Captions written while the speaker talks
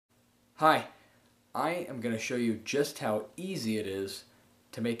Hi, I am going to show you just how easy it is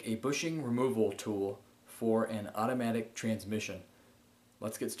to make a bushing removal tool for an automatic transmission.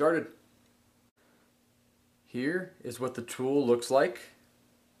 Let's get started. Here is what the tool looks like.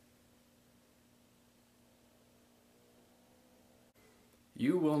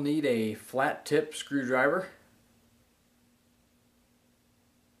 You will need a flat tip screwdriver.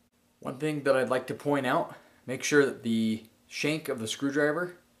 One thing that I'd like to point out, make sure that the shank of the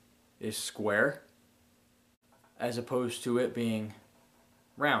screwdriver is square as opposed to it being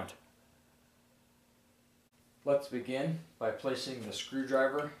round. Let's begin by placing the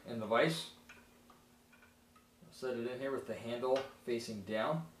screwdriver in the vise. Set it in here with the handle facing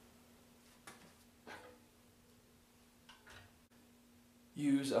down.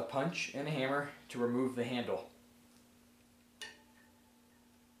 Use a punch and a hammer to remove the handle.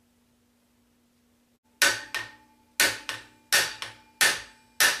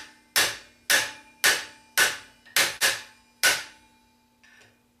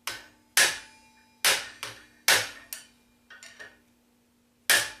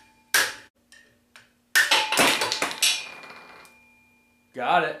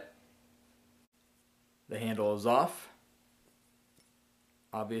 Got it. The handle is off.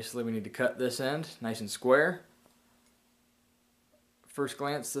 Obviously we need to cut this end nice and square. First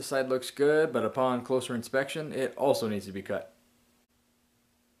glance this side looks good, but upon closer inspection it also needs to be cut.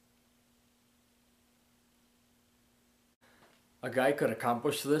 A guy could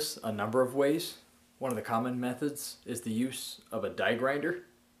accomplish this a number of ways. One of the common methods is the use of a die grinder.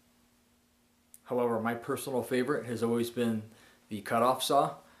 However, my personal favorite has always been the cutoff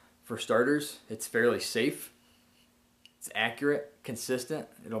saw. For starters, it's fairly safe, it's accurate, consistent,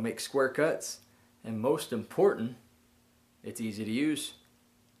 it'll make square cuts, and most important, it's easy to use.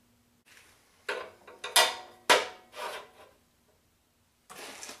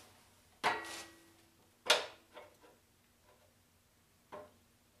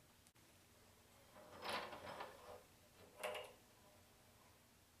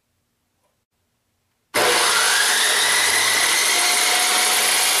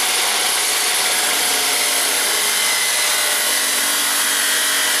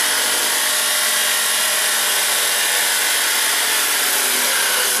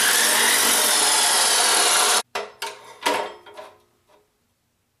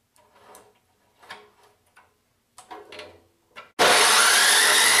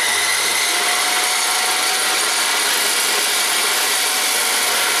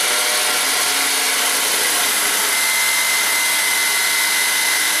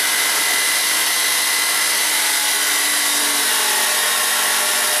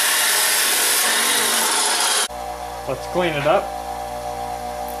 Let's clean it up.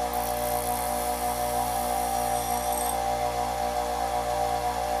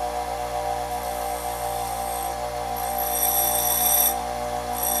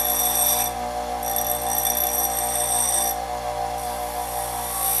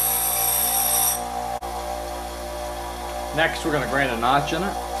 Next, we're going to grind a notch in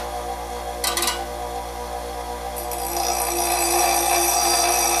it.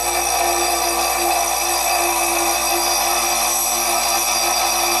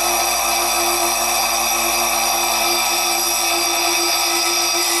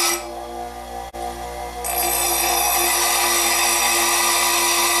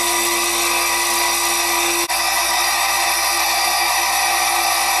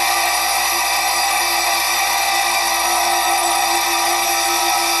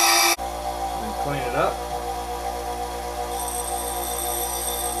 Clean it up.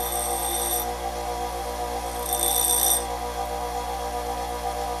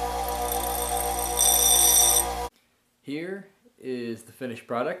 Here is the finished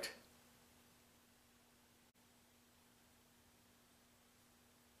product.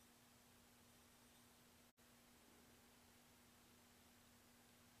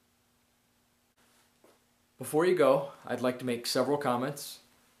 Before you go, I'd like to make several comments.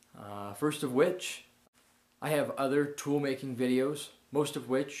 First of which, I have other tool making videos, most of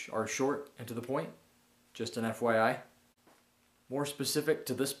which are short and to the point, just an FYI. More specific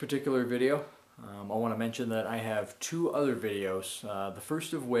to this particular video, I want to mention that I have two other videos, the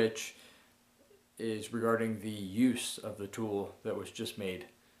first of which is regarding the use of the tool that was just made,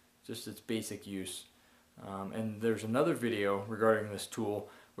 just its basic use. And there's another video regarding this tool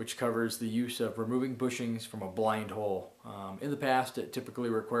which covers the use of removing bushings from a blind hole. In the past, it typically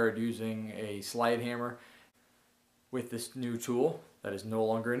required using a slide hammer. With this new tool, that is no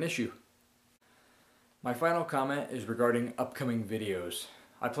longer an issue. My final comment is regarding upcoming videos.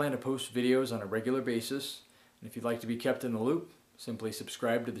 I plan to post videos on a regular basis, and if you'd like to be kept in the loop, simply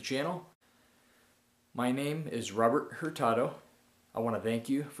subscribe to the channel. My name is Robert Hurtado. I want to thank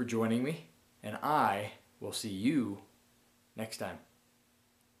you for joining me, and I will see you next time.